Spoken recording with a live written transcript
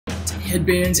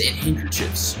Headbands and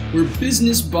Handkerchiefs, where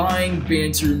business buying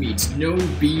banter meets no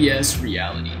BS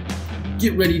reality.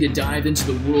 Get ready to dive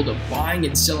into the world of buying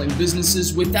and selling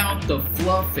businesses without the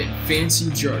fluff and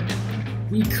fancy jargon.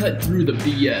 We cut through the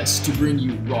BS to bring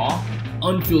you raw,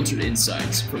 unfiltered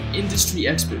insights from industry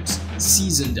experts,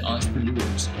 seasoned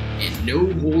entrepreneurs, and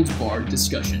no-holds-barred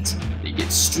discussions that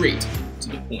get straight to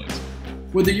the point.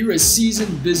 Whether you're a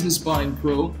seasoned business buying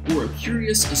pro or a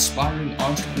curious aspiring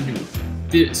entrepreneur,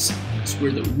 this is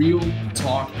where the real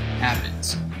talk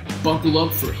happens. Buckle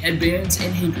up for headbands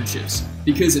and handkerchiefs,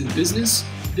 because in business,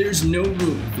 there's no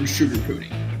room for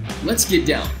sugarcoating. Let's get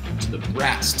down to the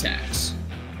brass tacks.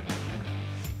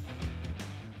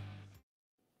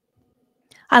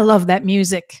 I love that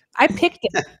music. I picked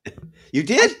it. You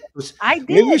did? I did.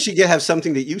 Maybe we should have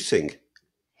something that you sing.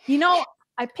 You know,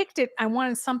 I picked it. I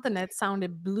wanted something that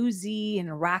sounded bluesy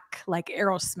and rock like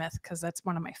Aerosmith, because that's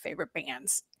one of my favorite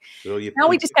bands. Well, now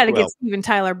we just got to get Steven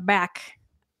Tyler back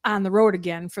on the road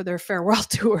again for their farewell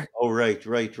tour. Oh, right.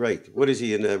 What is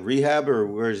he, in a rehab, or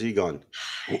where is he gone?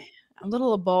 A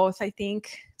little of both, I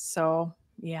think. So,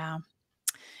 yeah.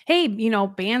 Hey,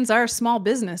 bands are small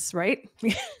business, right?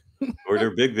 Or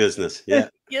they're big business. Yeah.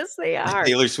 Yes, they are.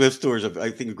 Taylor Swift tours,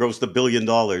 I think, grossed $1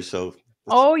 billion. So.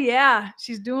 Oh, yeah.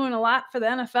 She's doing a lot for the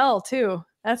NFL, too.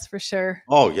 That's for sure.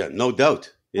 Oh, yeah. No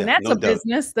doubt. Yeah, and that's no a doubt.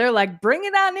 business. They're like, bring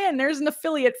it on in. There's an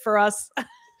affiliate for us.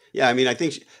 Yeah, I mean, I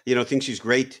think think she's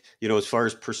great. As far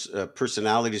as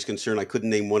personality is concerned, I couldn't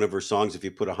name one of her songs if you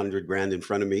put $100,000 in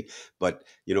front of me. But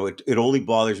it only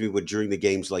bothers me when during the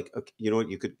games, like, okay, you know what,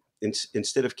 you could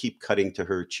instead of keep cutting to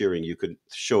her cheering, you could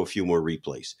show a few more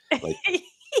replays. Like,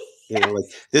 yes. Like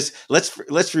this.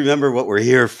 Let's remember what we're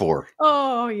here for.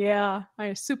 Oh yeah,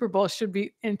 Super Bowl should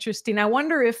be interesting. I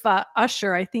wonder if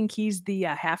Usher. I think he's the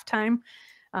halftime.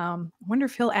 Wonder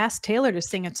if he'll ask Taylor to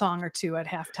sing a song or two at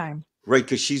halftime. Right,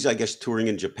 because she's, I guess, touring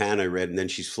in Japan, I read, and then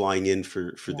she's flying in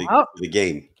for the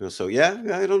game. So yeah,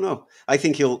 I don't know. I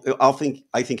think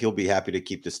he'll be happy to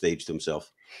keep the stage to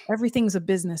himself. Everything's a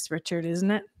business, Richard,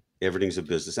 isn't it? Everything's a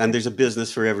business, and there's a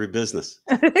business for every business.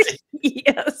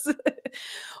 Yes.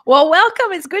 Well,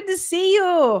 welcome. It's good to see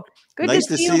you. Good nice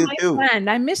to see you my too. friend.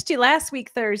 I missed you last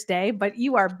week Thursday, but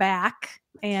you are back.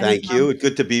 And thank you. It's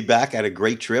good to be back. I had a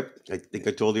great trip. I think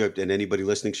I told you, and anybody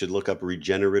listening should look up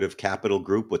Regenerative Capital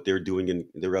Group. What they're doing,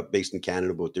 they're up based in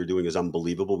Canada, but what they're doing is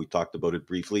unbelievable. We talked about it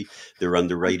briefly. They're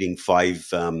underwriting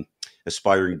 5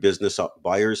 aspiring business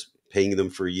buyers, paying them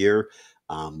for a year.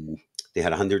 They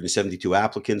had 172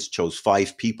 applicants, chose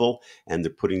 5 people, and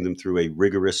they're putting them through a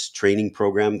rigorous training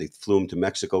program. They flew them to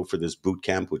Mexico for this boot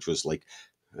camp, which was like,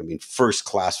 first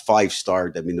class,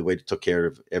 5-star. The way they took care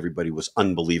of everybody was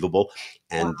unbelievable.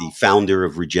 And wow. The founder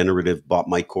of Regenerative bought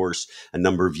my course a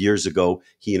number of years ago.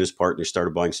 He and his partner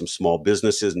started buying some small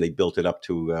businesses, and they built it up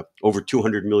to over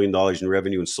 $200 million in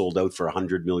revenue and sold out for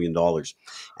 $100 million.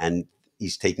 And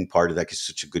he's taking part of that because he's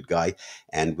such a good guy.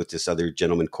 And with this other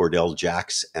gentleman, Cordell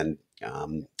Jacks, and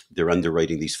they're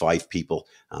underwriting these 5 people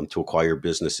to acquire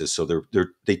businesses. So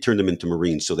they turned them into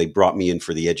Marines. So they brought me in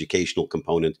for the educational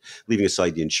component, leaving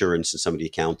aside the insurance and some of the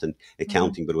accounting,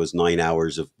 mm-hmm. But it was 9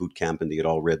 hours of boot camp, and they had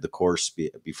all read the course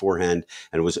beforehand.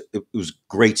 And it was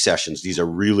great sessions. These are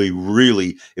really,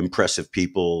 really impressive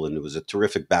people, and it was a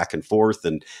terrific back and forth.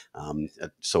 And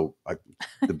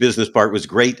the business part was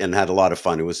great and had a lot of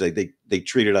fun. It was they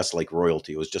treated us like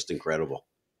royalty. It was just incredible.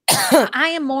 I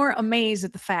am more amazed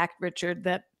at the fact, Richard,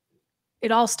 that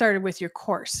it all started with your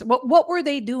course. What were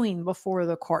they doing before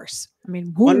the course?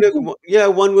 One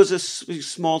was a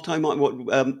small time.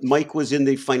 Mike was in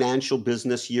the financial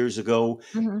business years ago,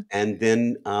 mm-hmm. and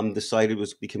then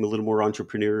became a little more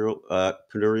entrepreneurial.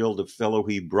 The fellow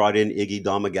he brought in, Iggy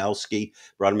Domagalski,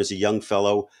 brought him as a young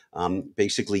fellow.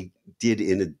 Basically did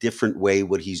in a different way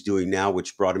what he's doing now,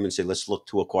 which brought him and said, let's look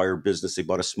to acquire business. They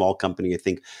bought a small company. I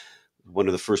think one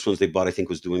of the first ones they bought, I think,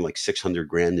 was doing like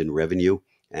 $600,000 in revenue,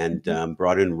 and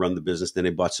brought in and run the business. Then they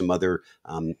bought some other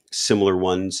similar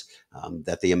ones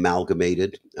that they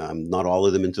amalgamated. Not all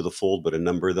of them into the fold, but a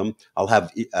number of them. I'll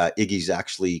have Iggy's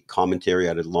actually commentary. I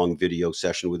had a long video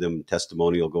session with him,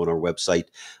 testimonial, go on our website.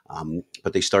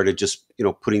 But they started just,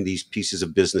 putting these pieces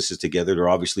of businesses together. They're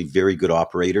obviously very good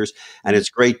operators. And it's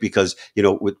great because,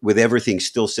 with everything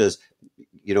still says,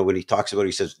 when he talks about it,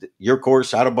 he says, your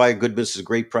course, How to Buy a Good Business at a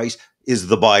Great Price, is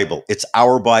the Bible. It's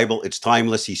our Bible. It's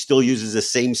timeless. He still uses the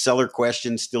same seller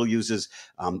questions, still uses,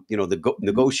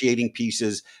 negotiating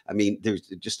pieces. There's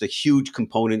just a huge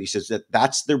component. He says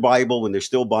that's their Bible when they're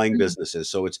still buying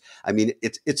businesses. So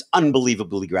it's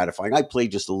unbelievably gratifying. I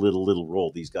played just a little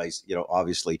role, these guys,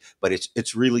 obviously, but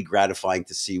it's really gratifying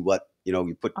to see what,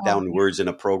 you put down words in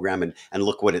a program and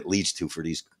look what it leads to for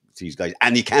these these guys,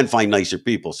 and you can find nicer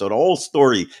people. So the whole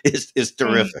story is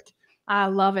terrific. I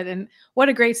love it. And what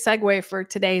a great segue for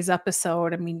today's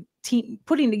episode. I mean,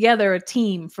 putting together a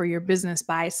team for your business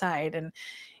buy side. And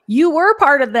you were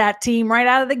part of that team right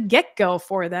out of the get-go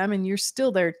for them, and you're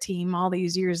still their team all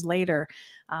these years later.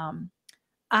 On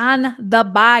the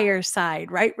buyer side,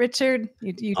 right, Richard?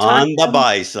 You on the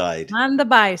buy side. On the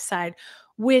buy side,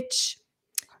 which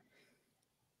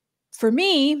for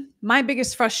me, my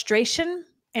biggest frustration,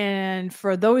 and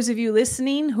for those of you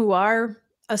listening who are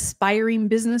aspiring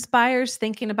business buyers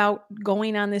thinking about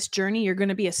going on this journey, you're going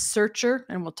to be a searcher,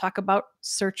 and we'll talk about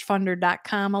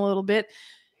searchfunder.com a little bit.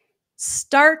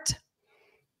 Start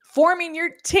forming your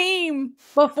team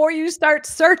before you start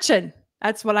searching.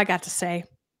 That's what I got to say.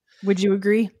 Would you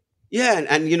agree? Yeah,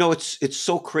 and you know, it's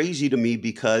so crazy to me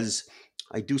because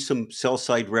I do some sell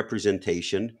side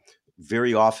representation.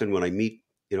 Very often when I meet,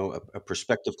 you know, a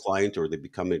prospective client, or they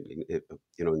become you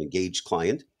know, an engaged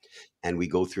client, and we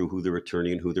go through who their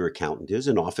attorney and who their accountant is.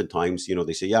 And oftentimes, you know,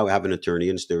 they say, yeah, we have an attorney,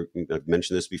 and I've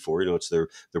mentioned this before, you know, it's their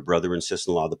brother and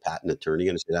sister-in-law, the patent attorney.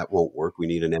 And I say, that won't work. We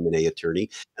need an M&A attorney.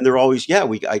 And they're always, yeah,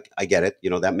 I get it. You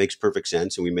know, that makes perfect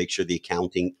sense. And we make sure the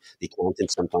accountant,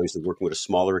 sometimes they're working with a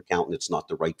smaller accountant. It's not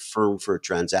the right firm for a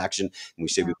transaction. And we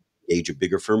say, we engage a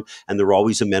bigger firm, and they're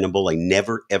always amenable. I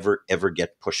never, ever, ever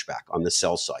get pushback on the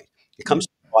sell side. It comes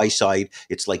to the buy side.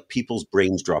 It's like people's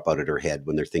brains drop out of their head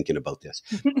when they're thinking about this.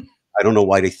 I don't know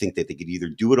why they think that they could either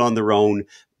do it on their own,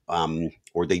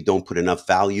 or they don't put enough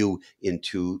value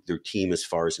into their team as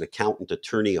far as an accountant,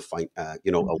 attorney,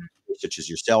 you know, such as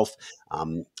yourself,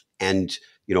 and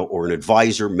you know, or an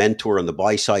advisor, mentor on the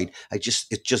buy side.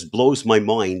 It just blows my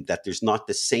mind that there's not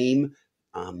the same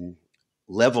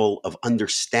level of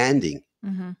understanding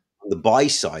on the buy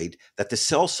side that the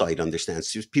sell side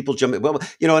understands. People jump in, well,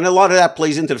 you know, and a lot of that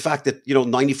plays into the fact that, you know,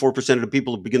 94% of the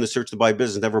people who begin to search to buy a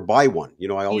business never buy one. You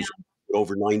know, I always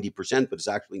over 90%, but it's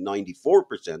actually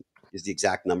 94% is the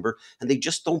exact number. And they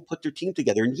just don't put their team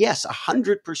together. And yes,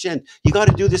 100%, you got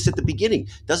to do this at the beginning.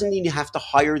 Doesn't mean you have to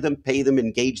hire them, pay them,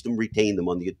 engage them, retain them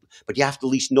but you have to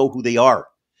at least know who they are.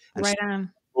 And right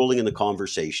on. Rolling in the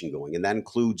conversation going. And that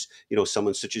includes, you know,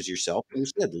 someone such as yourself, who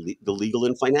said the legal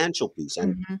and financial piece,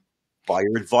 and buyer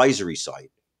advisory side.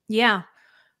 Yeah.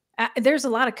 There's a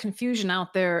lot of confusion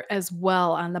out there as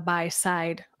well on the buy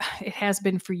side. It has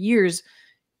been for years.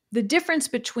 The difference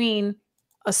between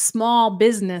a small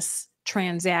business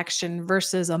transaction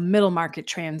versus a middle market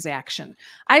transaction.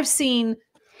 I've seen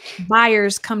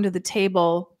buyers come to the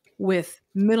table with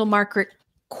middle market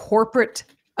corporate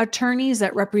attorneys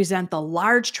that represent the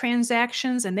large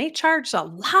transactions, and they charge a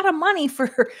lot of money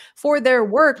for their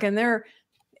work, and they're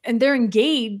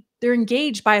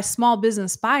engaged by a small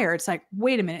business buyer. It's like,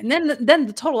 wait a minute. And then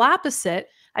the total opposite.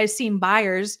 I've seen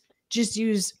buyers just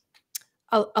use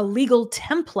a legal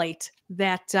template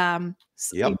that the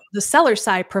seller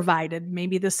side provided.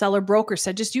 Maybe the seller broker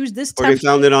said, just use this template. Or they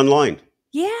found it online.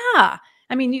 Yeah.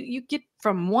 I mean, you get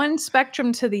from one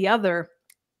spectrum to the other.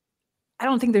 I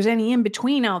don't think there's any in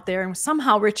between out there. And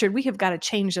somehow, Richard, we have got to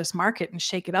change this market and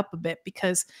shake it up a bit,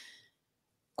 because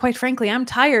quite frankly, I'm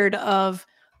tired of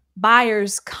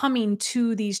buyers coming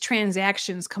to these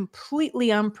transactions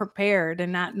completely unprepared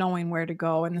and not knowing where to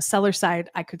go. And the seller side,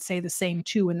 I could say the same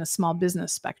too in the small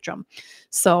business spectrum.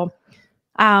 So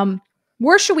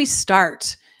where should we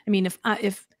start? I mean,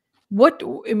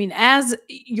 as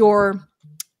your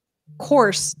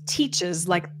course teaches,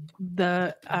 like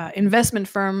the investment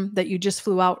firm that you just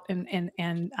flew out and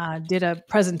did a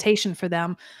presentation for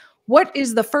them, what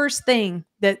is the first thing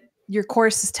that your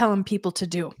course is telling people to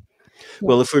do?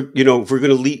 Well, if we're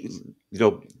going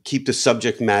to keep the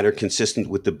subject matter consistent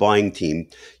with the buying team,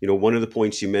 you know, one of the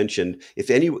points you mentioned, if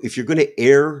you're going to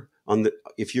err on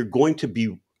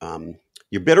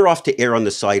you're better off to err on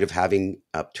the side of having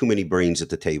too many brains at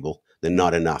the table than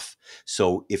not enough.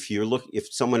 So if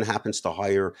someone happens to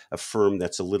hire a firm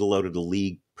that's a little out of the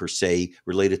league per se,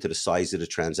 related to the size of the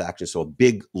transaction, so a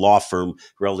big law firm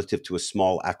relative to a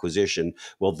small acquisition,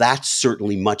 well, that's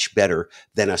certainly much better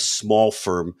than a small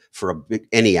firm for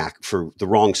for the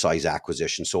wrong size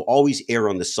acquisition. So always err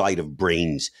on the side of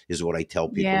brains is what I tell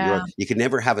people. Yeah. You can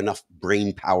never have enough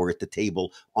brain power at the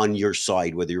table on your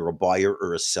side, whether you're a buyer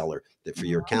or a seller. That for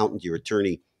your accountant, your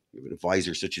attorney, an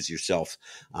advisor such as yourself.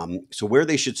 So where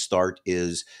they should start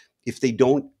is, if they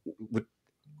don't,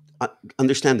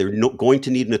 understand they're going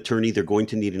to need an attorney. They're going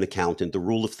to need an accountant. The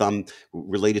rule of thumb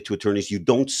related to attorneys, you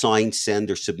don't sign, send,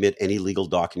 or submit any legal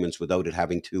documents without it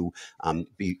having to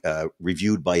be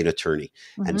reviewed by an attorney.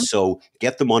 And so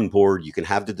get them on board. You can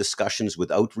have the discussions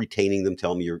without retaining them.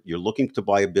 Tell them you're looking to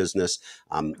buy a business.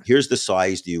 Here's the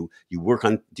size. Do you work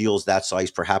on deals that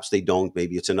size? Perhaps they don't.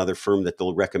 Maybe it's another firm that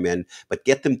they'll recommend. But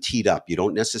get them teed up. You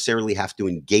don't necessarily have to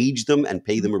engage them and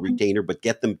pay them a retainer, but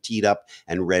get them teed up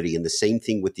and ready. And the same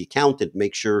thing with the accountant.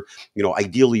 Make sure,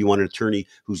 ideally you want an attorney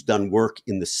who's done work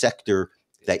in the sector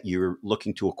that you're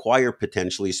looking to acquire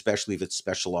potentially, especially if it's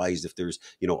specialized, if there's,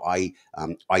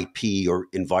 IP or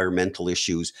environmental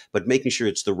issues, but making sure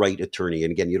it's the right attorney.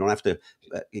 And again, you don't have to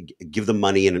give them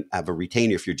money and have a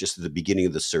retainer if you're just at the beginning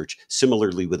of the search.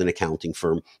 Similarly with an accounting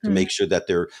firm, to make sure that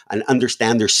they're and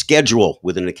understand their schedule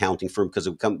with an accounting firm, because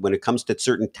when it comes to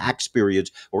certain tax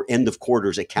periods or end of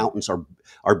quarters, accountants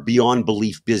are beyond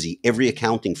belief busy, every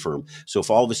accounting firm. So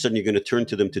if all of a sudden you're going to turn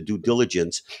to them to due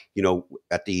diligence,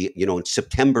 at the, in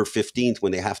September 15th,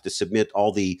 when they have to submit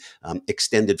all the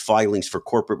extended filings for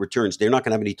corporate returns, they're not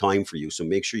going to have any time for you. So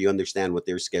make sure you understand what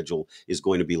their schedule is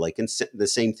going to be like. And the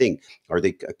same thing, are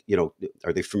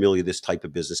they familiar with this type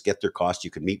of business? Get their cost.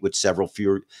 You can meet with several,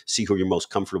 see who you're most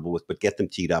comfortable with, but get them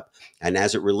teed up. And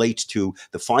as it relates to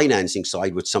the financing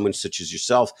side with someone such as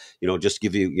yourself, just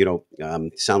give you,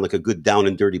 sound like a good down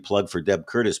and dirty plug for Deb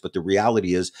Curtis. But the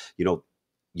reality is,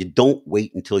 you don't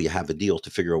wait until you have a deal to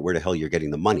figure out where the hell you're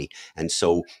getting the money. And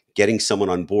so getting someone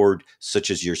on board such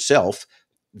as yourself,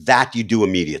 that you do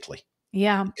immediately.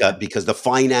 Yeah. Because the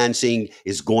financing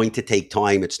is going to take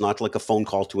time. It's not like a phone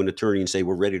call to an attorney and say,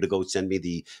 we're ready to go. Send me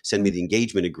the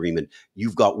engagement agreement.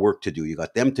 You've got work to do. You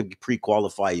got them to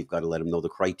pre-qualify. You've got to let them know the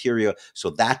criteria. So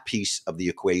that piece of the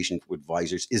equation for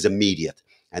advisors is immediate.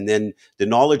 And then the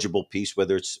knowledgeable piece,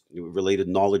 whether it's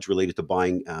knowledge related to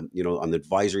buying, on the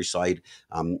advisory side,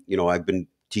 I've been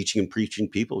teaching and preaching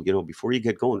people, before you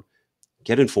get going,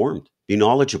 get informed, be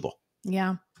knowledgeable.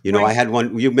 Yeah. Right. I had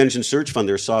one, you mentioned Search Fund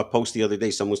there, saw a post the other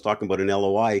day, someone was talking about an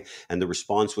LOI and the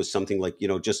response was something like,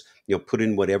 just, put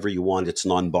in whatever you want. It's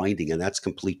non-binding. And that's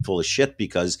complete full of shit,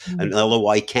 because an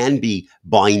LOI can be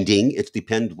binding. It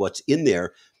depends what's in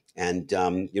there. And,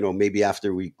 maybe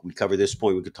after we cover this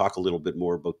point, we could talk a little bit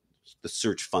more about the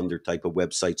Search Funder type of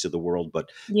websites of the world. But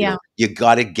you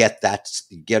got to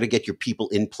get your people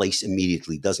in place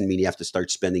immediately. Doesn't mean you have to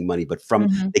start spending money, but from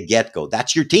the get-go,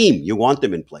 that's your team. You want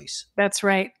them in place. That's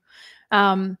right.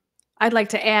 I'd like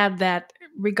to add that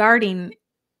regarding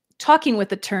talking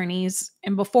with attorneys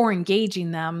and before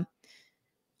engaging them,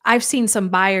 I've seen some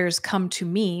buyers come to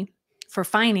me for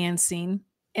financing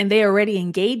and they already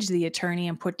engaged the attorney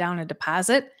and put down a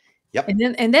deposit. Yep.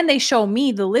 And then they show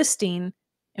me the listing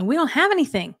and we don't have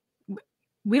anything.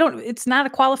 It's not a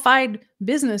qualified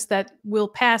business that will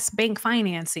pass bank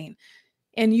financing.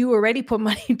 And you already put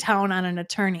money down on an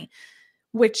attorney,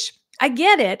 which I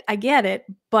get it.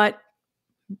 But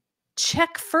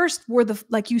check first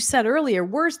like you said earlier,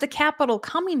 where's the capital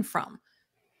coming from?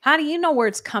 How do you know where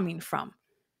it's coming from?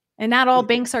 And not all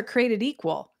banks are created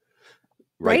equal,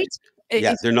 right?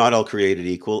 Yeah, they're not all created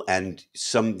equal, and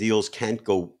some deals can't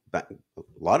go back.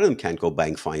 A lot of them can't go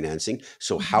bank financing.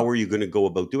 So how are you going to go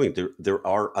about doing it? There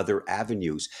are other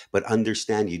avenues, but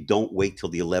understand you don't wait till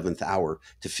the 11th hour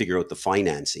to figure out the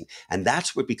financing. And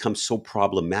that's what becomes so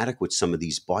problematic with some of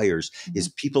these buyers is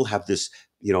people have this,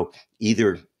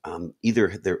 either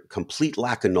their complete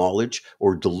lack of knowledge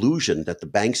or delusion that the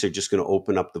banks are just going to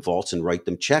open up the vaults and write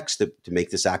them checks to make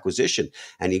this acquisition.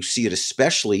 And you see it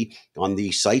especially on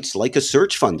the sites like a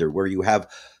Search Funder, where you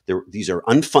have these are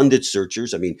unfunded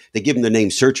searchers. I mean, they give them the name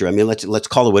searcher. I mean, let's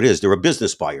call it what it is. They're a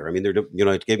business buyer. I mean, they're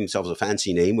they gave themselves a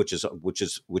fancy name, which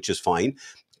is fine.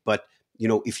 But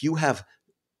if you've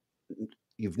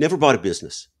never bought a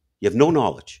business, you have no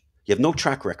knowledge, you have no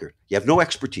track record, you have no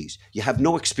expertise, you have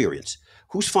no experience.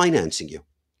 Who's financing you?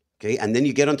 Okay. And then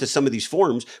you get onto some of these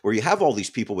forums where you have all these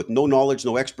people with no knowledge,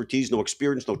 no expertise, no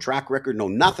experience, no track record, no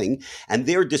nothing. And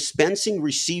they're dispensing,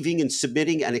 receiving, and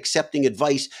submitting and accepting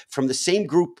advice from the same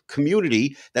group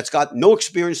community that's got no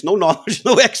experience, no knowledge,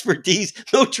 no expertise,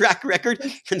 no track record.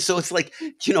 And so it's like,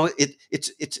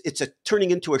 it's turning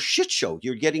into a shit show.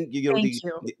 You're getting,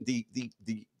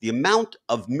 the amount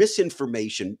of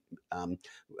misinformation,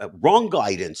 wrong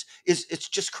guidance it's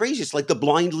just crazy. It's like the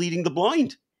blind leading the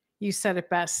blind. You said it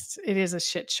best. It is a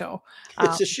shit show.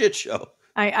 It's a shit show.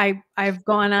 I've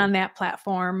gone on that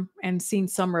platform and seen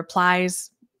some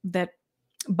replies that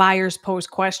buyers pose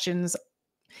questions,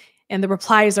 and the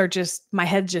replies are just, my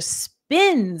head just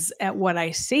spins at what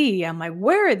I see. I'm like,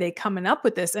 where are they coming up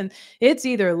with this? And it's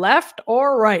either left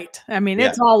or right. I mean, Yeah.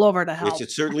 it's all over to help.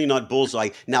 It's certainly not bullseye.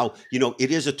 Now,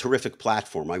 it is a terrific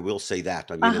platform. I will say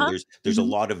that. I mean, and Uh-huh. there's a Mhm.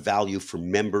 lot of value for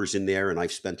members in there, and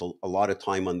I've spent a lot of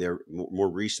time on there more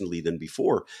recently than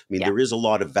before. I mean, Yeah. there is a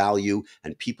lot of value,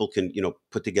 and people can,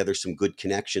 put together some good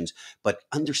connections. But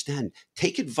understand,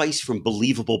 take advice from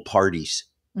believable parties.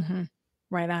 Mhm.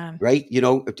 Right on. Right.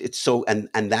 It's so, and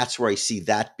that's where I see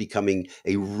that becoming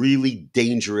a really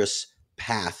dangerous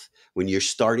path when you're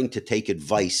starting to take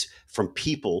advice from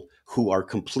people who are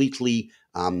completely,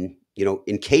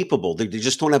 incapable. They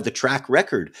just don't have the track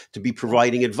record to be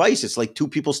providing advice. It's like two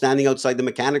people standing outside the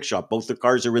mechanic shop. Both their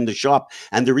cars are in the shop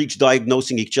and they're each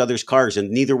diagnosing each other's cars, and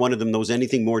neither one of them knows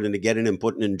anything more than to get in and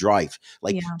put in and drive.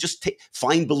 Like, Yeah. just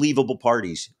find believable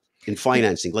parties in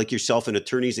financing, like yourself, and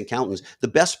attorneys and accountants, the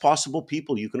best possible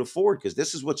people you can afford, because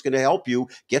this is what's going to help you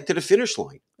get to the finish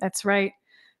line. That's right.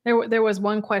 There was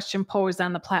one question posed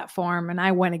on the platform, and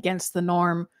I went against the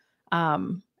norm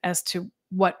as to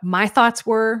what my thoughts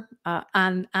were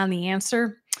on the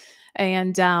answer.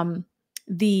 And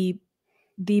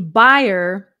the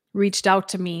buyer reached out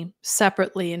to me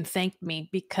separately and thanked me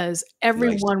because Nice.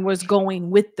 everyone was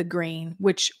going with the grain,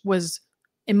 which was,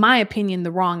 in my opinion,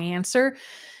 the wrong answer.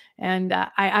 And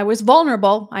I was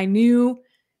vulnerable. I knew,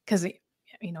 because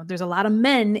there's a lot of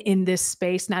men in this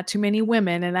space, not too many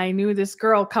women. And I knew this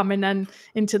girl coming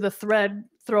into the thread,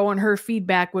 throwing her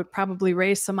feedback would probably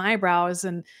raise some eyebrows.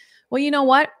 And well, you know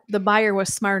what? The buyer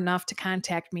was smart enough to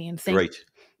contact me and thank Right.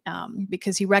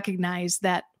 because he recognized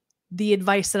that the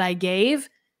advice that I gave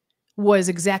was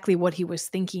exactly what he was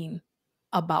thinking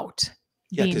about.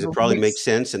 Yeah, Being because it the probably makes risk.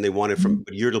 sense, and they want it Mhm.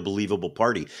 but you're the believable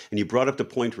party. And you brought up the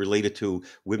point related to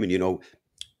women.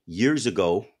 Years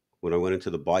ago, when I went into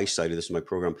the buy side of this in my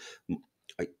program,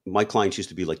 my clients used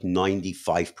to be like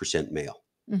 95% male.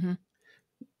 Mhm.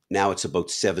 Now it's about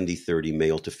 70-30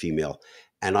 male to female.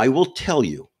 And I will tell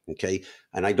you, okay,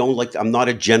 and I'm not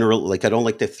a general, like, I don't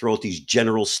like to throw out these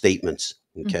general statements,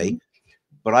 okay, Mhm.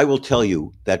 but I will tell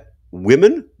you that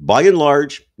women, by and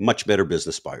large, much better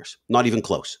business buyers, not even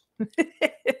close.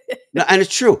 No, and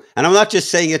it's true. And I'm not just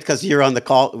saying it because you're on the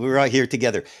call. We're out here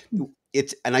together.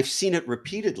 And I've seen it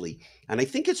repeatedly. And I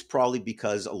think it's probably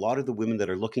because a lot of the women that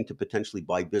are looking to potentially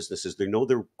buy businesses, they know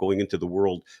they're going into the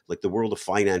world, like the world of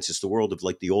finance. It's the world of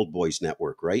like the old boys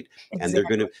network, right? And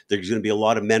Exactly. there's going to be a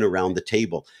lot of men around the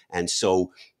table. And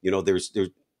so, there's,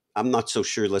 I'm not so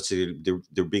sure. Let's say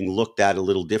they're being looked at a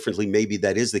little differently. Maybe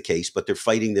that is the case, but they're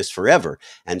fighting this forever.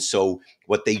 And so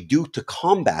what they do to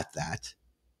combat that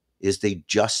is they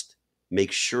just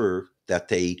make sure that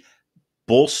they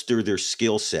bolster their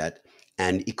skill set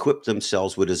and equip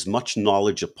themselves with as much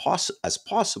knowledge as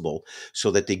possible, so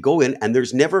that they go in and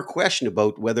there's never a question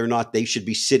about whether or not they should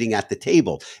be sitting at the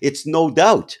table. It's no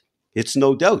doubt. It's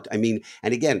no doubt. I mean,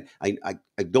 and again, I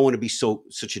don't want to be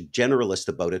such a generalist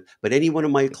about it, but any one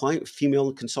of my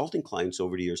female consulting clients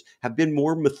over the years have been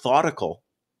more methodical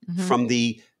Mhm. from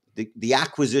the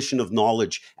acquisition of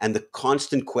knowledge and the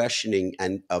constant questioning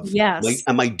and of, Yes.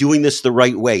 am I doing this the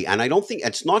right way? And I don't think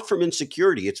it's not from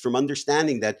insecurity. It's from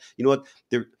understanding that, what,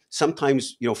 there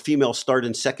sometimes, females start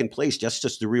in second place,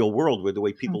 just the real world, where the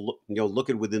way Mm. people look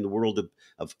at within the world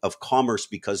of commerce,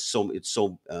 because it's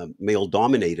so male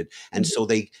dominated. And Mhm. so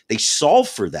they solve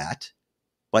for that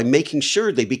by making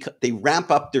sure they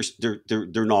ramp up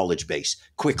their knowledge base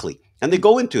quickly, and they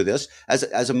go into this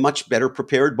as a much better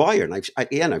prepared buyer. And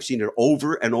I've seen it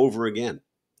over and over again.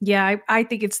 Yeah, I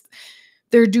think it's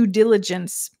their due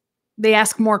diligence. They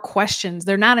ask more questions.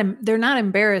 They're not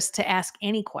embarrassed to ask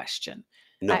any question.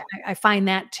 No, I find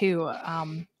that too,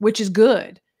 which is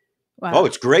good. oh,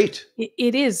 it's great.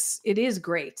 It is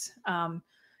great.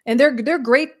 And they're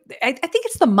great. I think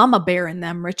it's the mama bear in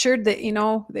them, Richard. That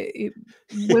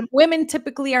women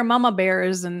typically are mama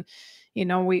bears, and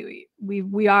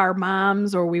we are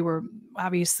moms, or we were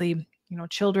obviously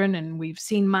children, and we've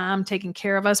seen mom taking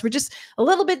care of us. We're just a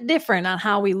little bit different on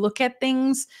how we look at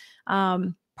things.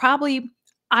 Probably,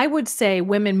 I would say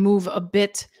women move a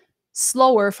bit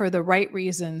slower for the right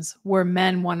reasons, where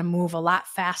men want to move a lot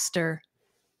faster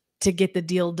to get the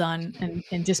deal done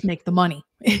and just make the money.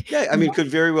 Yeah, I mean, could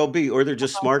very well be, or they're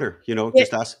just smarter. Yeah.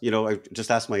 I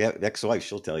just ask my ex-wife;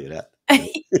 she'll tell you that.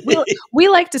 we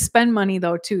like to spend money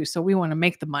though too, so we want to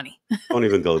make the money. Don't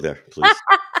even go there, please.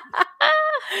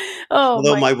 Oh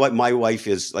Although my. my wife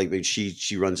is like,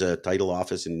 she runs a title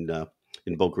office, and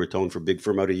in Boca Raton for a big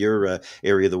firm out of your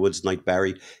area of the woods, Knight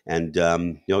Barry. And,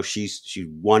 she's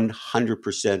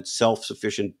 100%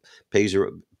 self-sufficient, pays her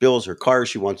bills, her car.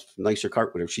 She wants a nicer car,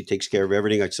 whatever. She takes care of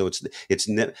everything. So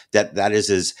that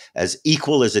is as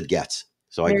equal as it gets.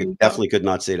 So I definitely could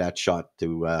not say that shot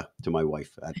to my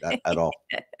wife at all.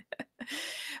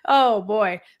 Oh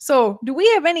boy. So do we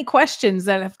have any questions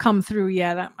that have come through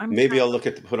yet? Maybe I'll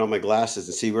put on my glasses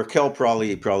and see. Raquel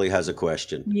probably has a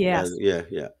question. Yes.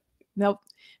 Yeah. Nope.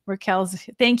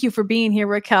 Thank you for being here,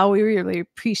 Raquel. We really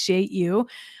appreciate you.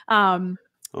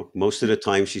 Most of the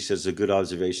time, she says, a good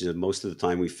observation that most of the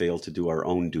time we fail to do our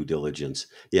own due diligence.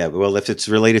 Yeah. Well, if it's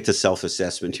related to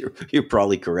self-assessment, you're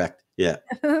probably correct. Yeah.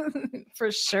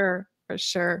 For sure.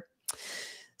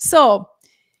 So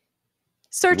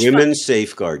Search Women's Fund.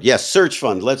 Safeguard. Yes. Search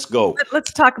Fund. Let's go.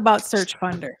 Let's talk about Search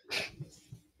Funder.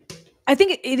 I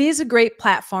think it is a great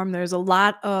platform. There's a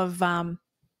lot of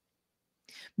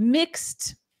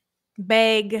mixed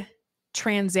bag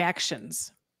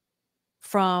transactions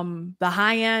from the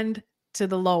high end to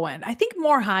the low end. I think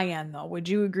more high end though. Would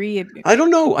you agree? I don't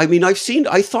know. I mean, I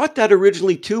thought that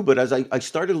originally too, but as I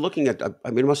started looking at,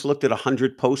 I must have looked at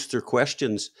 100 posts or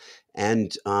questions,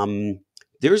 and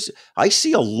I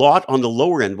see a lot on the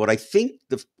lower end. What I think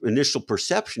the initial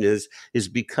perception is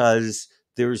because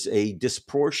there's a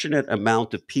disproportionate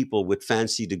amount of people with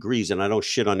fancy degrees, and I don't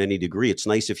shit on any degree. It's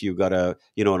nice if you got an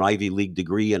Ivy League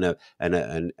degree and an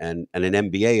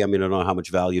MBA. I mean, I don't know how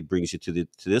much value it brings you to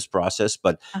this process,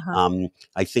 but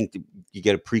I think that you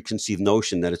get a preconceived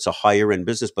notion that it's a higher end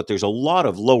business. But there's a lot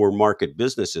of lower market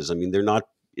businesses. I mean, they're not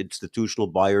institutional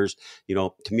buyers.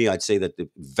 To me, I'd say that the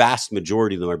vast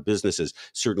majority of them are businesses,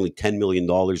 certainly $10 million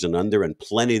and under, and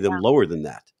plenty of them lower than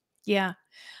that. Yeah.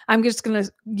 I'm just going to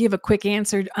give a quick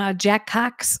answer. Jack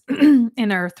Cox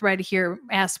in our thread here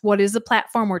asked, what is the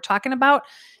platform we're talking about?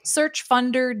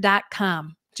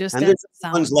 Searchfunder.com. Just and there's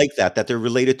funds like that they're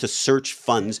related to search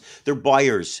funds. They're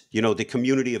buyers, the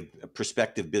community of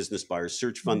prospective business buyers.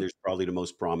 Search Funder is probably the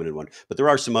most prominent one, but there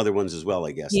are some other ones as well,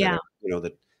 I guess. Yeah.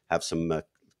 That have some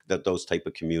those type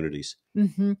of communities.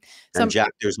 Mm-hmm. And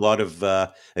Jack, there's a lot of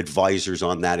advisors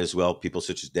on that as well. People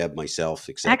such as Deb, myself,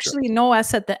 etc. Actually, no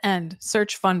S at the end.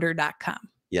 Searchfunder.com.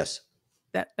 Yes.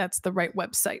 That's the right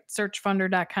website,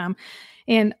 searchfunder.com.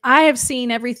 And I have seen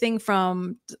everything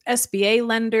from SBA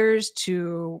lenders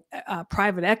to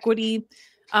private equity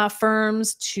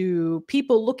firms to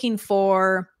people looking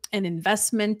for an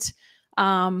investment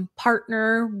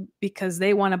partner because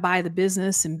they want to buy the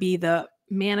business and be the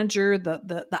manager,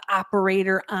 the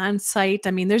operator on site.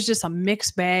 I mean, there's just a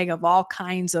mixed bag of all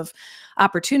kinds of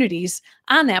opportunities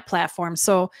on that platform.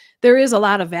 So there is a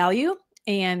lot of value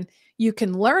and you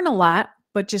can learn a lot,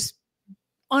 but just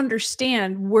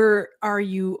understand where are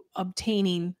you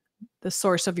obtaining the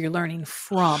source of your learning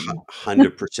from.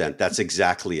 100%. That's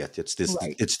exactly it.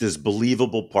 It's this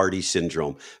believable party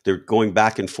syndrome. They're going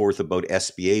back and forth about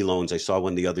SBA loans. I saw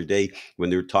one the other day when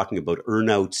they were talking about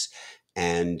earnouts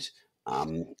and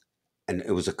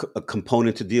it was a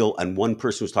component to deal. And one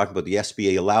person was talking about the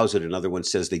SBA allows it. Another one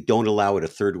says they don't allow it. A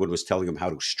third one was telling them how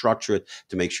to structure it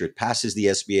to make sure it passes the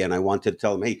SBA. And I wanted to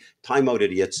tell them, hey, time out,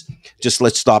 idiots. Just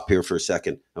let's stop here for a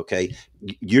second. Okay.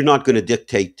 You're not going to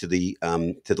dictate to the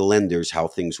lenders how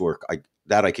things work.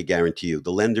 I could guarantee you.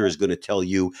 The lender is going to tell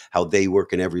you how they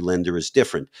work, and every lender is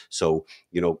different. So,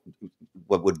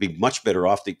 what would be much better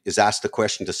off is ask the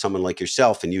question to someone like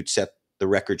yourself, and you'd set the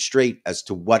record straight as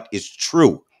to what is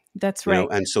true. That's right.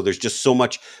 And so there's just so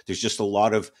much, there's just a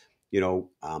lot of,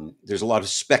 there's a lot of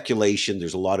speculation.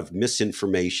 There's a lot of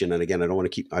misinformation. And again, I don't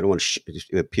want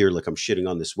to appear like I'm shitting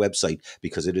on this website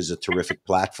because it is a terrific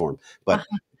platform. But,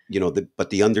 but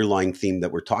the underlying theme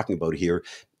that we're talking about here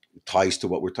ties to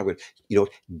what we're talking about.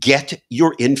 Get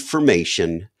your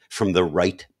information from the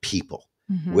right people.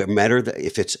 Mm-hmm. No matter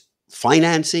if it's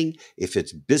financing, if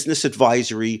it's business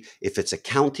advisory, if it's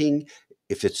accounting,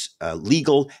 if it's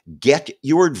legal, get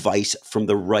your advice from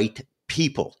the right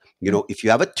people. If you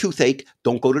have a toothache,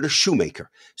 don't go to the shoemaker.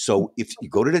 So if you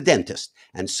go to the dentist,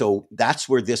 and so that's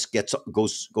where this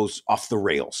goes off the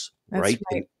rails, right?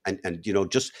 And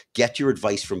just get your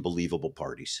advice from believable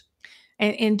parties.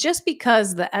 And just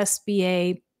because the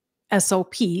SBA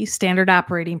SOP, Standard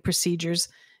Operating Procedures,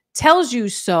 tells you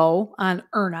so on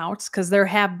earnouts, because there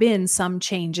have been some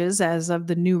changes as of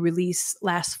the new release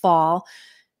last fall,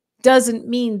 doesn't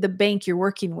mean the bank you're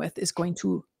working with is going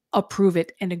to approve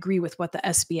it and agree with what the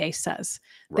SBA says.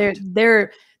 Right.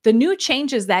 The new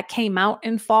changes that came out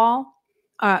in fall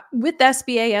with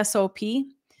SBA SOP,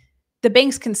 the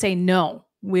banks can say, no,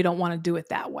 we don't want to do it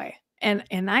that way. And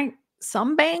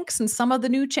some banks and some of the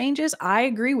new changes, I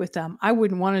agree with them. I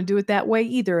wouldn't want to do it that way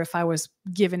either if I was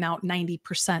giving out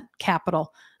 90%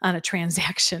 capital on a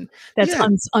transaction that's Yeah, right.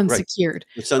 unsecured,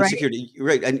 It's right? unsecured.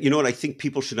 Right. And you know what? I think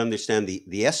people should understand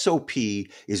the SOP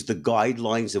is the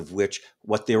guidelines of which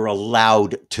what they're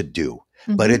allowed to do,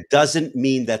 but Mhm. it doesn't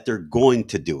mean that they're going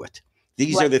to do it.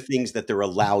 These are Right. the things that they're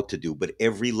allowed to do, but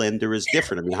every lender is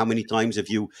different. I mean, how many times have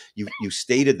you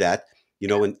stated that,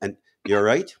 and you're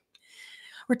right?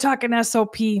 We're talking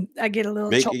SOP. I get a little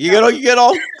Make choked you get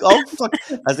all fuck,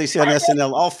 as they say on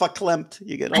SNL, all fuck clamped.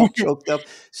 You get all up. choked up.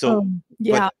 So,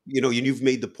 Yeah, but you've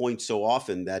made the point so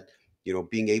often that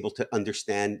being able to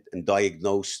understand and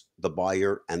diagnose the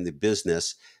buyer and the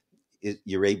business,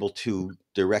 you're able to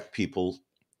direct people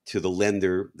to the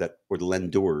lender that or the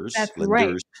that's right.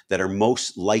 lenders that are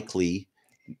most likely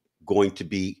going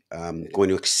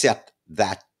to accept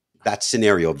that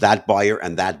scenario, that buyer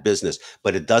and that business.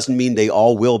 But it doesn't mean they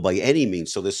all will by any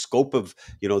means. So the scope of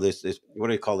this what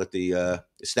do you call it, the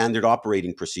standard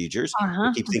operating procedures. I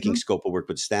Uh-huh. keep thinking Mhm. scope of work,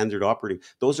 but standard operating,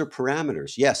 those are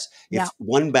parameters. Yes, Yeah, if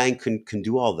one bank can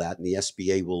do all that and the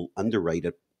SBA will underwrite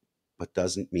it, but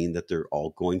doesn't mean that they're all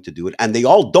going to do it, and they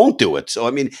all don't do it. So I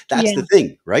mean, that's the yeah,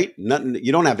 thing, right? Nothing.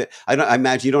 You don't have it. I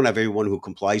imagine you don't have everyone who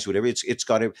complies with every. It's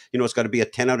got to it's got to be a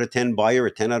 10 out of 10 buyer,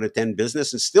 a 10 out of 10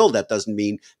 business, and still that doesn't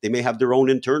mean they may have their own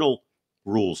internal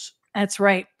rules. that's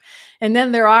right. And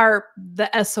then there are the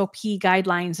SOP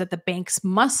guidelines that the banks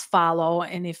must follow.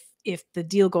 And if the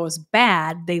deal goes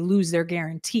bad, they lose their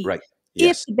guarantee Right. if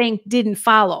Yes. the bank didn't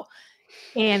follow.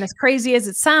 And as crazy as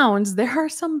it sounds, there are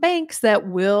some banks that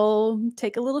will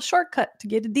take a little shortcut to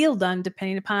get a deal done,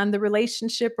 depending upon the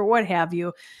relationship or what have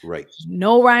you. Right.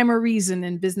 No rhyme or reason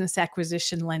in business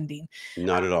acquisition lending.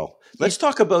 Not at all. Let's It's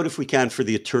talk about, if we can, for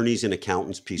the attorneys and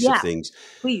accountants piece of yeah, things.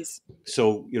 please.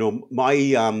 So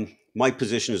my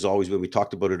position is always, when we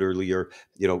talked about it earlier,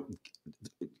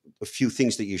 a few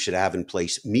things that you should have in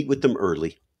place. Meet with them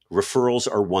early. Referrals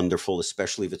are wonderful,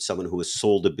 especially if it's someone who has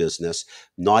sold a business.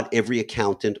 Not every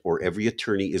accountant or every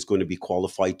attorney is going to be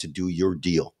qualified to do your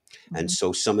deal. And Mhm.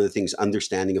 so some of the things,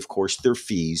 understanding, of course, their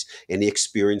fees, any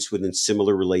experience within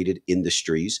similar related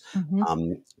industries.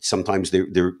 Mhm. Sometimes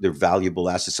they're valuable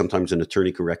assets. Sometimes an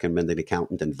attorney can recommend an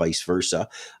accountant and vice versa.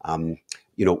 Um,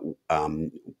 you know,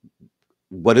 um,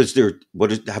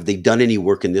 have they done any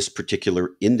work in this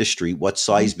particular industry? What Mhm.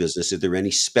 size business? Is there any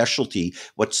specialty?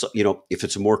 If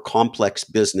it's a more complex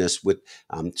business with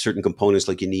certain components,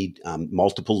 like you need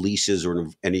multiple leases or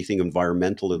anything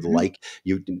environmental or the Mhm. like,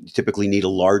 you typically need a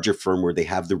larger firm where they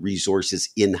have the resources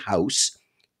in-house.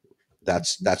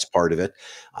 That's part of it.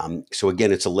 So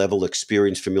again, it's a level of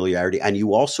experience, familiarity, and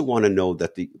you also want to know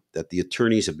that the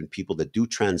attorneys have been people that do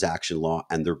transaction law,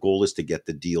 and their goal is to get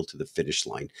the deal to the finish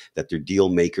line. That they're deal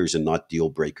makers and not deal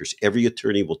breakers. Every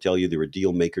attorney will tell you they're a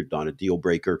deal maker, not a deal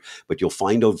breaker, but you'll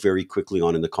find out very quickly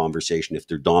on in the conversation if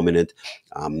they're dominant.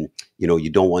 You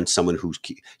don't want someone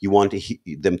you want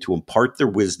them to impart their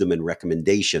wisdom and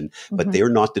recommendation, but Mhm. they're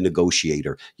not the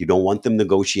negotiator. You don't want them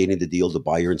negotiating the deal. The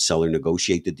buyer and seller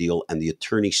negotiate the deal, and the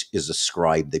attorney is a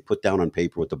scribe. They put down on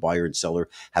paper what the buyer and seller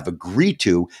have agreed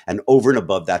to, and over and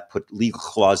above that, put legal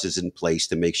clauses in place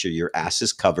to make sure your ass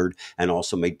is covered, and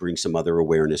also may bring some other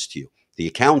awareness to you. The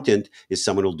accountant is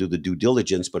someone who'll do the due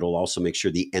diligence, but will also make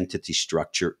sure the entity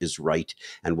structure is right,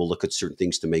 and will look at certain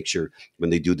things to make sure, when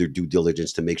they do their due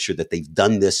diligence, to make sure that they've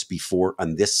done this before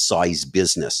on this size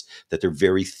business, that they're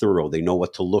very thorough. They know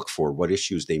what to look for, what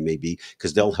issues they may be,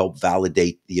 because they'll help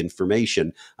validate the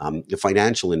information, the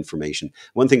financial information.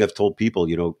 One thing I've told people,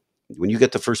 when you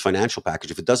get the first financial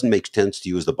package, if it doesn't make sense to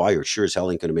you as the buyer, it sure as hell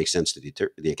ain't going to make sense to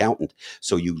the accountant.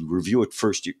 So you review it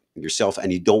first yourself,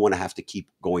 and you don't want to have to keep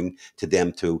going to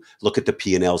them to look at the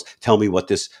P&Ls. Tell me what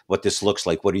this looks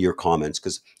like. What are your comments?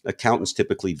 Because accountants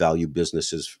typically value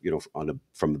businesses,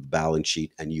 from the balance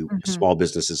sheet, and Mhm. small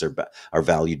businesses are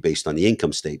valued based on the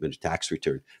income statement, tax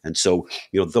return. And so,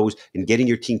 those, in getting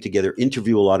your team together,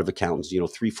 interview a lot of accountants,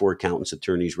 3-4 accountants,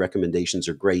 attorneys. Recommendations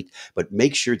are great, but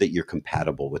make sure that you're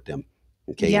compatible with them.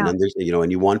 Okay. And Yeah, then there's,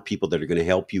 and you want people that are going to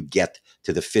help you get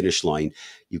to the finish line.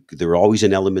 There's always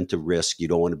an element of risk. You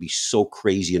don't want to be so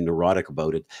crazy and neurotic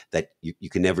about it that you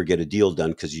can never get a deal done,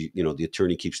 because the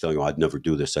attorney keeps telling you, I'd never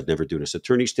do this. I'd never do this.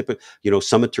 Attorneys typically,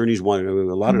 some attorneys a lot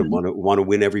of them Mhm. want to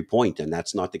win every point. And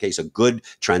that's not the case. A good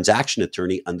transaction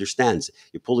attorney understands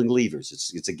you're pulling levers.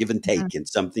 It's a give and Mhm. take. And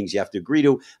some things you have to agree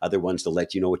to, other ones to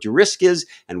let you know what your risk is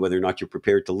and whether or not you're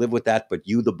prepared to live with that. But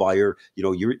you, the buyer,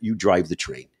 you drive the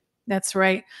train. That's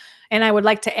right. And I would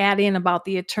like to add in about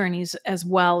the attorneys as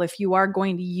well. If you are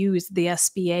going to use the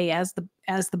SBA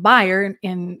as the buyer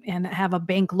and have a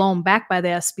bank loan backed by the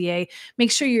SBA,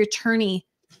 make sure your attorney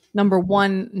number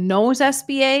one, knows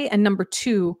SBA, and number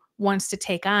two, wants to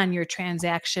take on your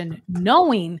transaction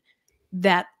knowing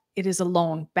that it is a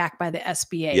loan backed by the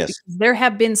SBA. Yes. Because there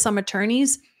have been some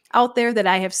attorneys out there that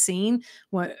I have seen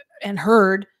and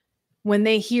heard, when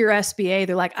they hear SBA,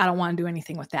 they're like, I don't want to do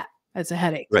anything with that. It's a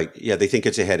headache. Right. Yeah, they think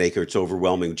it's a headache or it's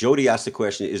overwhelming. Jody asked the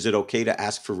question, is it okay to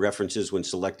ask for references when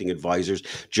selecting advisors?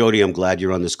 Jody, I'm glad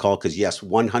you're on this call because yes,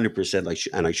 100%,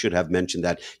 and I should have mentioned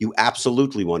that, you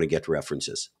absolutely want to get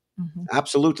references.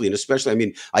 Absolutely. And especially, I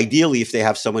mean, ideally, if they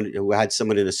have someone who had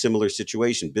someone in a similar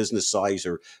situation, business size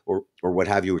or what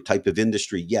have you, or type of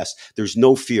industry, yes, there's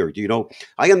no fear. You know,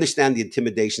 I understand the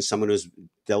intimidation. Someone who's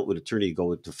dealt with attorney,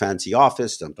 go into fancy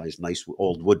office, sometimes nice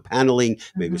old wood paneling,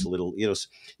 maybe it's a little, you know,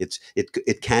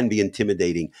 it can be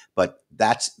intimidating, but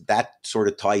that sort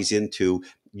of ties into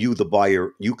you, the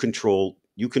buyer, you control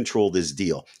this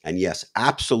deal. And yes,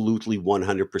 absolutely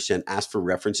 100% ask for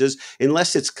references,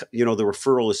 unless it's, you know, the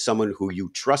referral is someone who you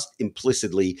trust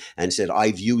implicitly and said,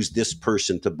 I've used this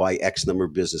person to buy X number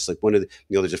of business. Like one of the,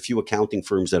 you know, there's a few accounting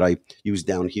firms that I use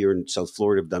down here in South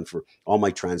Florida, I've done for all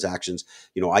my transactions.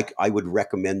 You know, I would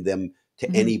recommend them to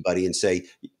anybody and say,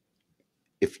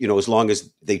 if, you know, as long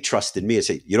as they trusted me, I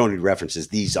say, you don't need references.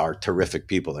 These are terrific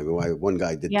people. I mean, one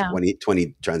guy did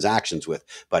 20 transactions with,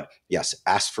 but yes,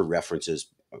 ask for references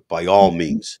by all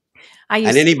means.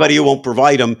 And anybody who won't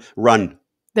provide them, run.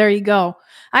 There you go.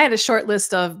 I had a short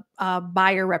list of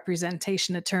buyer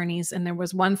representation attorneys, and there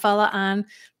was one fella on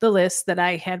the list that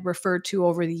I had referred to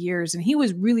over the years, and he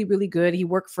was really, really good. He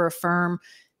worked for a firm,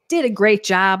 did a great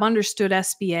job, understood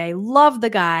SBA, loved the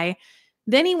guy.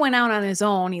 Then he went out on his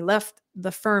own. He left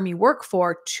the firm he worked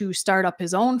for to start up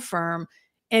his own firm,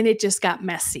 and it just got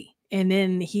messy. And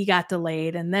then he got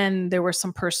delayed, and then there were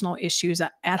some personal issues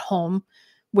at home,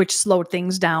 which slowed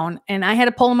things down. And I had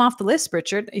to pull him off the list,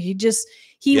 Richard. He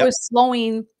was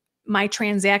slowing my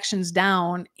transactions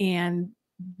down, and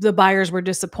the buyers were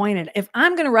disappointed. If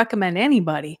I'm going to recommend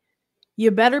anybody, you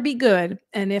better be good.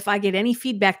 And if I get any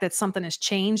feedback that something has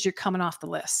changed, you're coming off the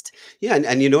list. Yeah.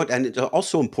 And you know what? And it's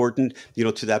also important, you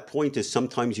know, to that point is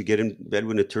sometimes you get in bed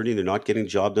with an attorney, they're not getting the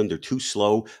job done. They're too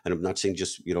slow. And I'm not saying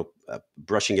just, you know,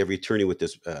 brushing every attorney with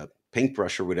this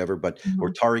paintbrush or whatever, but or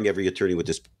tarring every attorney with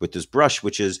this brush,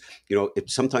 which is, you know,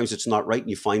 sometimes it's not right, and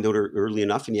you find out early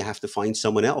enough, and you have to find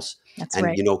someone else. That's and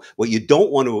right. You know what you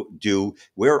don't want to do,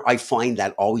 where I find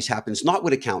that always happens, not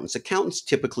with accountants. Accountants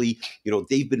typically, you know,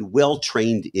 they've been well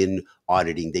trained in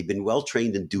auditing, they've been well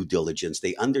trained in due diligence,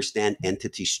 they understand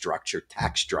entity structure,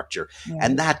 tax structure,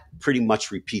 and that pretty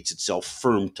much repeats itself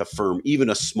firm to firm, even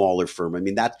a smaller firm. I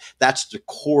mean, that's the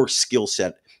core skill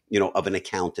set, you know, of an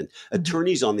accountant.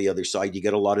 Attorneys on the other side, you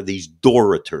get a lot of these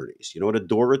door attorneys. You know what a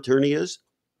door attorney is?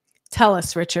 Tell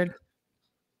us, Richard.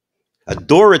 A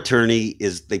door attorney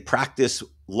is, they practice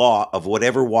law of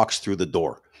whatever walks through the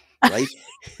door, right?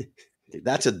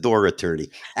 That's a door attorney.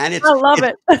 And I love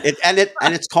it.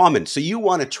 And it's common. So you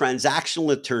want a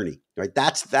transactional attorney, right?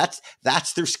 That's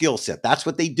their skill set. That's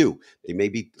what they do. They may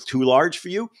be too large for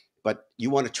you, but you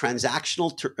want a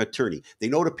transactional attorney. They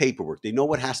know the paperwork. They know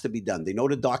what has to be done. They know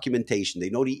the documentation. They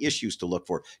know the issues to look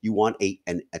for. You want a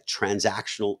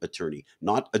transactional attorney,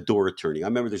 not a door attorney. I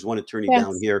remember there's one attorney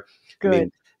down here. Good. I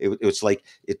mean, it's like,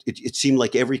 it seemed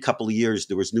like every couple of years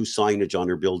there was new signage on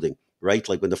her building, right?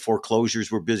 Like when the foreclosures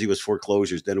were busy, it was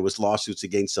foreclosures. Then it was lawsuits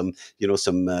against some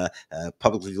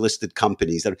publicly listed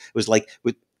companies. It was like,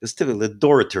 it's typically the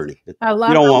door attorney. You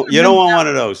don't want one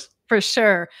of those. For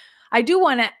sure. I do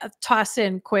want to toss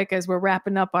in quick as we're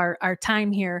wrapping up our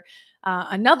time here.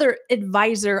 Another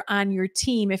advisor on your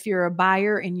team, if you're a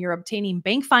buyer and you're obtaining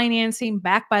bank financing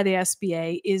backed by the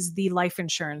SBA, is the life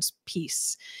insurance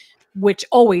piece, which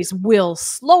always will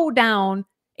slow down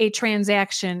a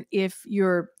transaction if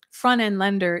your front end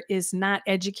lender is not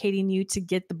educating you to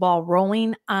get the ball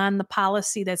rolling on the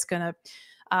policy that's going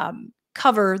to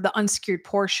cover the unsecured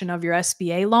portion of your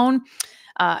SBA loan.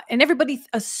 And everybody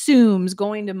assumes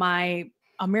going to my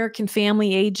American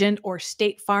Family agent or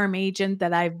State Farm agent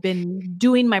that I've been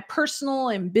doing my personal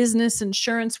and business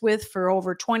insurance with for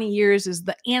over 20 years is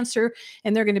the answer,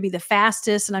 and they're going to be the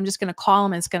fastest, and I'm just going to call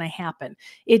them and it's going to happen.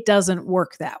 It doesn't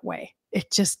work that way.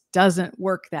 It just doesn't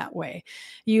work that way.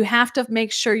 You have to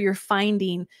make sure you're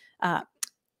finding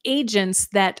agents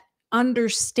that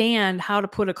understand how to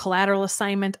put a collateral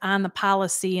assignment on the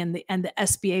policy and the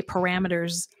SBA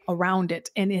parameters around it.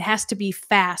 And it has to be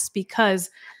fast, because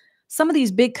some of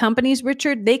these big companies,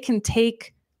 Richard, they can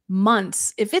take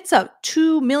months. If it's a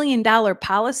 $2 million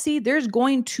policy, there's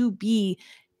going to be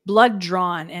blood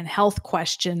drawn and health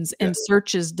questions and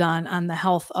searches done on the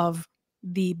health of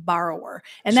the borrower.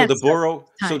 And So the that's borrow,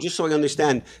 so time. just so I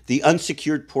understand, the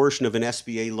unsecured portion of an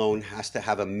SBA loan has to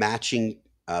have a matching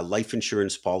life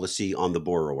insurance policy on the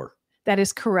borrower. That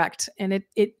is correct. And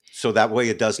it So that way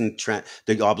it doesn't,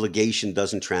 the obligation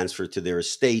doesn't transfer to their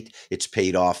estate. It's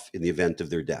paid off in the event of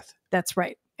their death. That's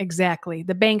right. Exactly.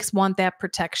 The banks want that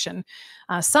protection.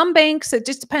 Some banks, it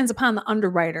just depends upon the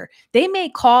underwriter. They may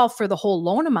call for the whole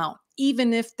loan amount,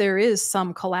 even if there is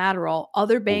some collateral.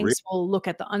 Other Oh, really? banks will look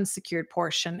at the unsecured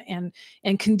portion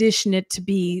and condition it to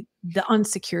be the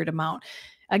unsecured amount.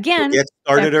 So Again, get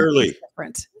started every bank's early.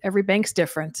 different. Every bank's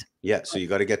different. Yeah, so you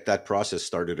got to get that process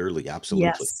started early. Absolutely.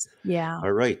 Yes. Yeah.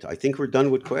 All right. I think we're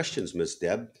done with questions, Miss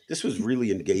Deb. This was really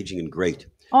engaging and great.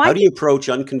 Oh, I How do you approach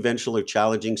unconventional or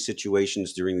challenging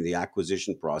situations during the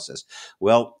acquisition process?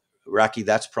 Well, Raki,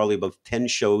 that's probably about 10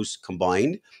 shows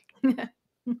combined,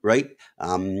 right?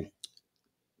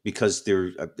 Because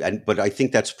but I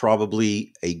think that's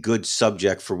probably a good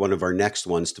subject for one of our next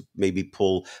ones to maybe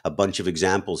pull a bunch of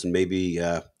examples, and maybe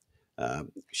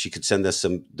she could send us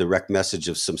some direct message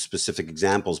of some specific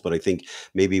examples. But I think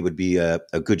maybe it would be a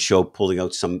good show pulling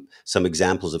out some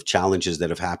examples of challenges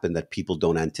that have happened that people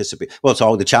don't anticipate. Well, it's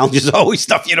all the challenges are always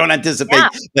stuff you don't anticipate,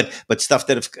 but stuff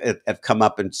that have come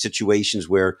up in situations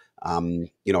where how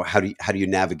do you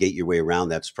navigate your way around?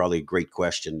 That's probably a great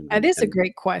question. That is a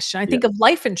great question. I Yeah. think of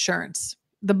life insurance.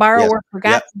 The Yes. borrower forgot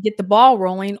Yeah. to get the ball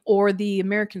rolling, or the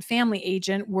American Family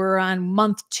agent, we're on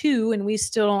month 2 and we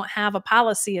still don't have a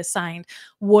policy assigned.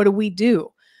 What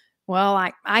do? Well,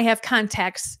 I have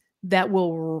contacts that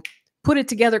will put it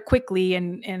together quickly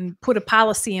and put a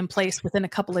policy in place within a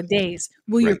couple of days.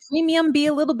 Will your Right. premium be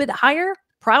a little bit higher?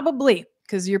 Probably,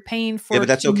 because you're paying for Yeah, but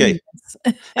that's okay.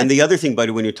 convenience. And the other thing, by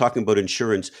the way, when you're talking about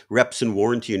insurance, reps and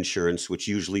warranty insurance, which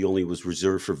usually only was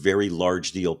reserved for very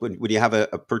large deal. When you have a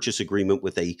purchase agreement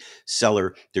with a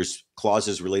seller, there's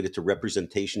clauses related to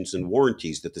representations and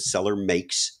warranties that the seller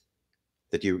makes,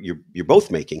 that you're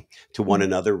both making to one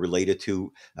another, related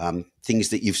to things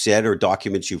that you've said or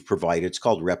documents you've provided. It's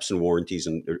called reps and warranties,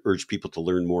 and I urge people to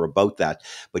learn more about that.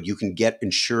 But you can get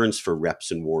insurance for reps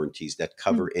and warranties that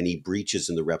cover any breaches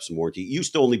in the reps and warranty. It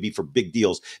used to only be for big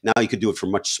deals. Now you can do it for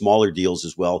much smaller deals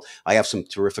as well. I have some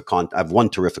terrific I have one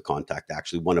terrific contact,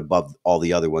 actually, one above all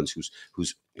the other ones,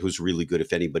 who's really good.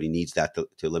 If anybody needs that,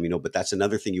 to let me know. But that's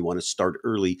another thing you want to start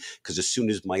early, because as soon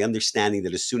as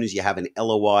you have an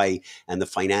LOI and the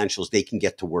financials, they can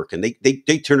get to work, and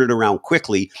they turn it around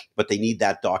quickly, but they need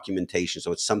that documentation.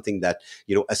 So it's something that,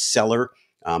 a seller,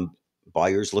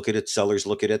 buyers look at it, sellers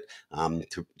look at it,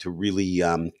 to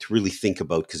really think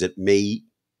about, because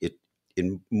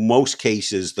in most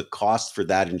cases, the cost for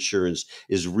that insurance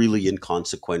is really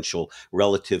inconsequential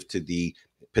relative to the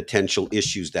potential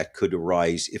issues that could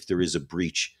arise if there is a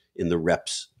breach in the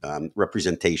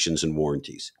representations and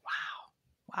warranties.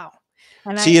 Wow.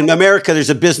 And See, in America,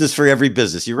 there's a business for every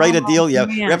business. You write a deal, you have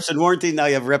man. reps and warranty. Now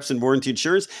you have reps and warranty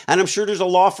insurance. And I'm sure there's a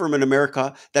law firm in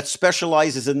America that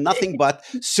specializes in nothing but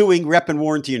suing rep and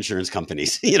warranty insurance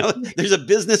companies. There's a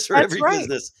business for That's every right.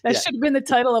 business. That Yeah. should have been the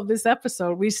title of this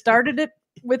episode. We started it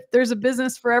with "There's a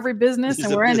business for every business," There's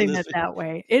and a we're ending business it that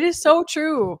way. It is so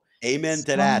true. Amen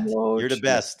to that. So You're the true.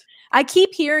 best. I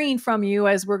keep hearing from you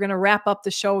as we're going to wrap up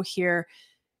the show here.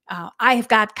 I have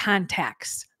got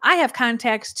contacts. I have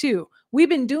contacts too. We've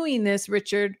been doing this,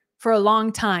 Richard, for a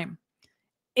long time,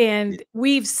 and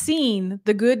we've seen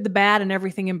the good, the bad, and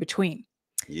everything in between.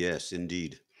 Yes,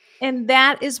 indeed. And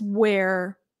that is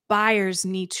where buyers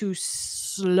need to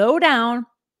slow down,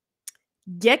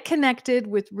 get connected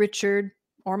with Richard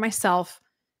or myself,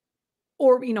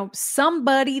 or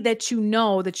somebody that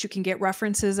that you can get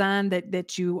references on,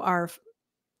 that you are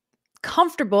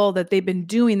comfortable that they've been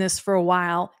doing this for a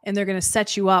while, and they're going to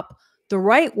set you up the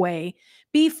right way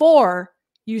before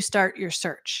you start your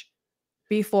search.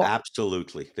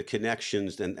 Absolutely. The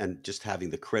connections and just having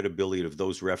the credibility of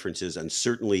those references, and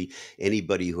certainly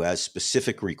anybody who has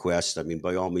specific requests, I mean,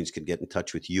 by all means can get in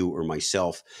touch with you or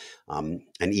myself. And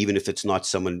even if it's not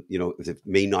someone, if it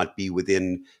may not be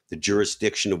within the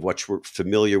jurisdiction of what we're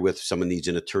familiar with, someone needs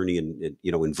an attorney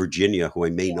in Virginia who I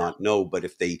may not know, but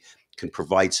if they can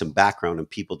provide some background and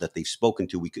people that they've spoken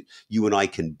to, you and I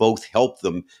can both help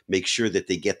them make sure that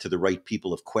they get to the right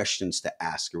people of questions to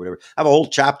ask or whatever. I have a whole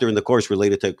chapter in the course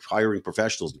related to hiring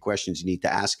professionals and questions you need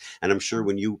to ask. And I'm sure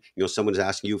when someone's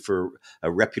asking you for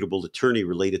a reputable attorney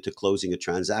related to closing a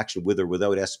transaction with or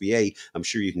without SBA, I'm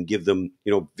sure you can give them,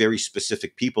 very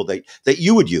specific people that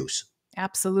you would use.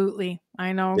 Absolutely.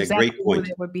 I know Yeah, exactly great what point.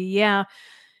 it would be. Yeah.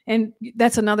 And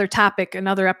that's another topic,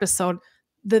 another episode.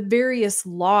 the various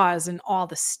laws in all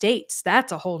the states,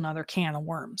 that's a whole nother can of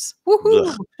worms.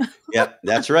 Woohoo! Ugh. Yeah,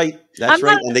 that's right. I'm That's not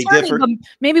right. an And they attorney, differ. but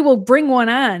maybe we'll bring one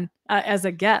on as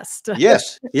a guest.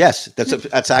 Yes, yes,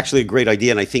 that's actually a great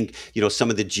idea, and I think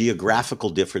some of the geographical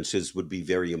differences would be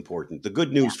very important. The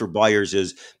good Yeah. news for buyers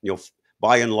is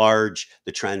by and large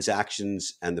the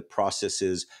transactions and the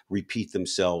processes repeat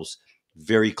themselves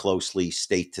very closely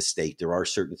state to state. There are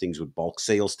certain things with bulk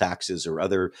sales taxes or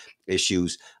other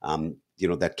issues,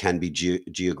 that can be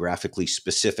geographically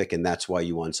specific, and that's why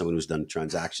you want someone who's done a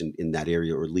transaction in that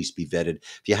area or at least be vetted.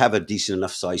 If you have a decent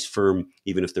enough size firm,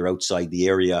 even if they're outside the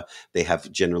area, they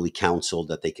have generally counsel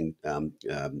that they can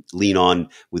lean on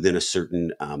within a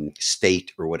certain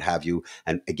state or what have you.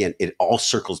 And again, it all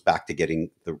circles back to getting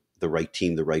the right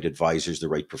team, the right advisors, the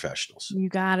right professionals. You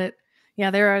got it. Yeah,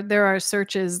 there are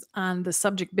searches on the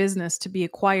subject business to be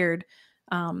acquired.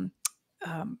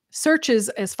 Searches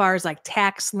as far as like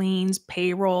tax liens,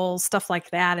 payroll, stuff like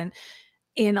that. And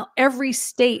in every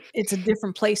state, it's a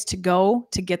different place to go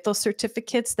to get those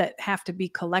certificates that have to be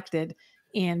collected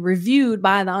and reviewed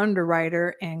by the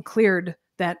underwriter and cleared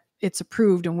that it's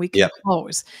approved and we can Yep.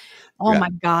 close. Oh Yeah. my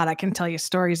God, I can tell you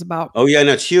stories about. Oh yeah, and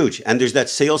it's huge. And there's that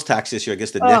sales tax issue. I guess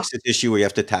the Oh, next issue where you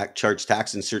have to charge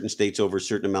tax in certain states over a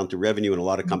certain amount of revenue, and a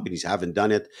lot of mhm, companies haven't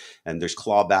done it. And there's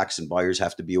clawbacks, and buyers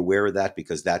have to be aware of that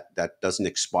because that doesn't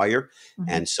expire, mhm.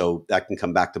 and so that can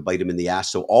come back to bite them in the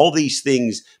ass. So all these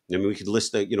things, I mean, we could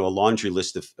list a laundry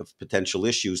list of potential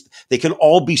issues. They can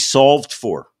all be solved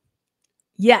for,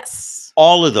 Yes,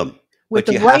 all of them, with but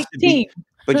the you have right to team.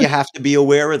 be,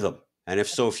 aware of them. And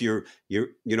if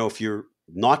you're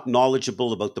not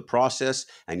knowledgeable about the process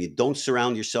and you don't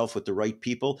surround yourself with the right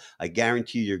people, I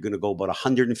guarantee you're going to go about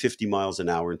 150 miles an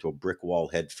hour into a brick wall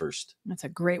head first. That's a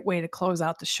great way to close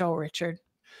out the show, Richard.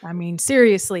 I mean,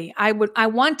 seriously, I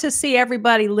want to see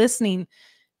everybody listening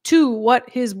to what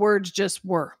his words just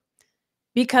were,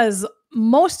 because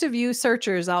most of you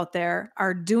searchers out there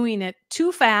are doing it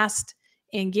too fast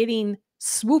and getting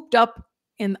swooped up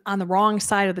on the wrong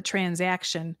side of the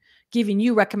transaction, giving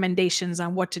you recommendations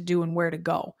on what to do and where to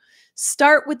go.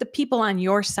 Start with the people on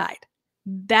your side.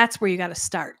 That's where you got to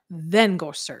start. Then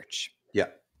go search. Yeah.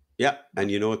 Yeah.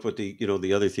 And you know what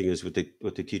the other thing is, what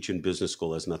they teach you in business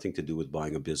school has nothing to do with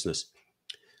buying a business.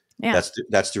 Yeah.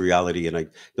 That's the reality. And I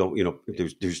don't,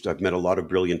 I've met a lot of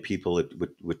brilliant people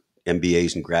with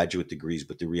MBAs and graduate degrees,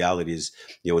 but the reality is,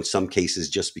 in some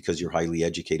cases, just because you're highly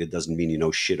educated doesn't mean you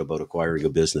know shit about acquiring a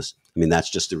business. I mean,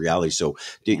 that's just the reality. So,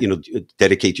 Yeah.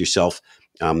 Dedicate yourself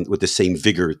with the same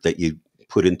vigor that you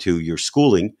put into your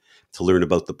schooling to learn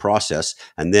about the process,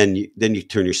 and then you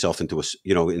turn yourself into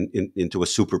into a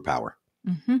superpower.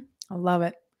 Mm-hmm. I love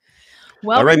it. All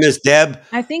Well, right, Miss Deb.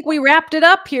 I think we wrapped it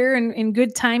up here in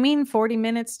good timing, 40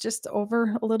 minutes, just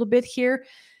over a little bit here.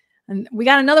 And we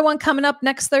got another one coming up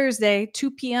next Thursday,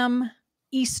 2 p.m.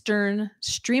 Eastern,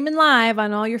 streaming live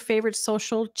on all your favorite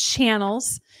social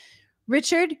channels.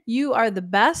 Richard, you are the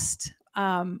best.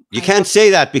 You can't say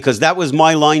that because that was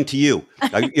my line to you.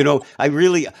 The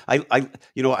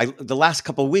last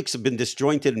couple of weeks have been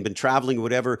disjointed and been traveling or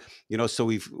whatever, so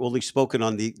we've only spoken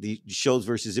on the shows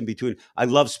versus in between. I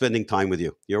love spending time with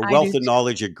you. You're a I wealth do of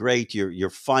knowledge. You're great. You're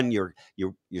fun. You're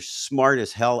smart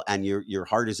as hell, and your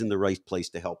heart is in the right place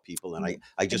to help people. And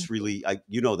I just really,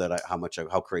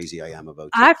 how crazy I am about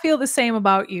you. I feel the same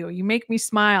about you. You make me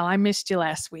smile. I missed you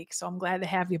last week, so I'm glad to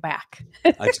have you back.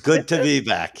 It's good to be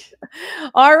back.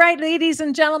 All right, ladies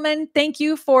and gentlemen, thank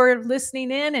you for listening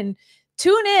in, and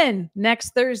tune in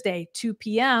next Thursday, 2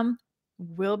 p.m.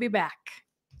 We'll be back.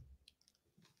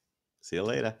 See you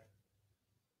later.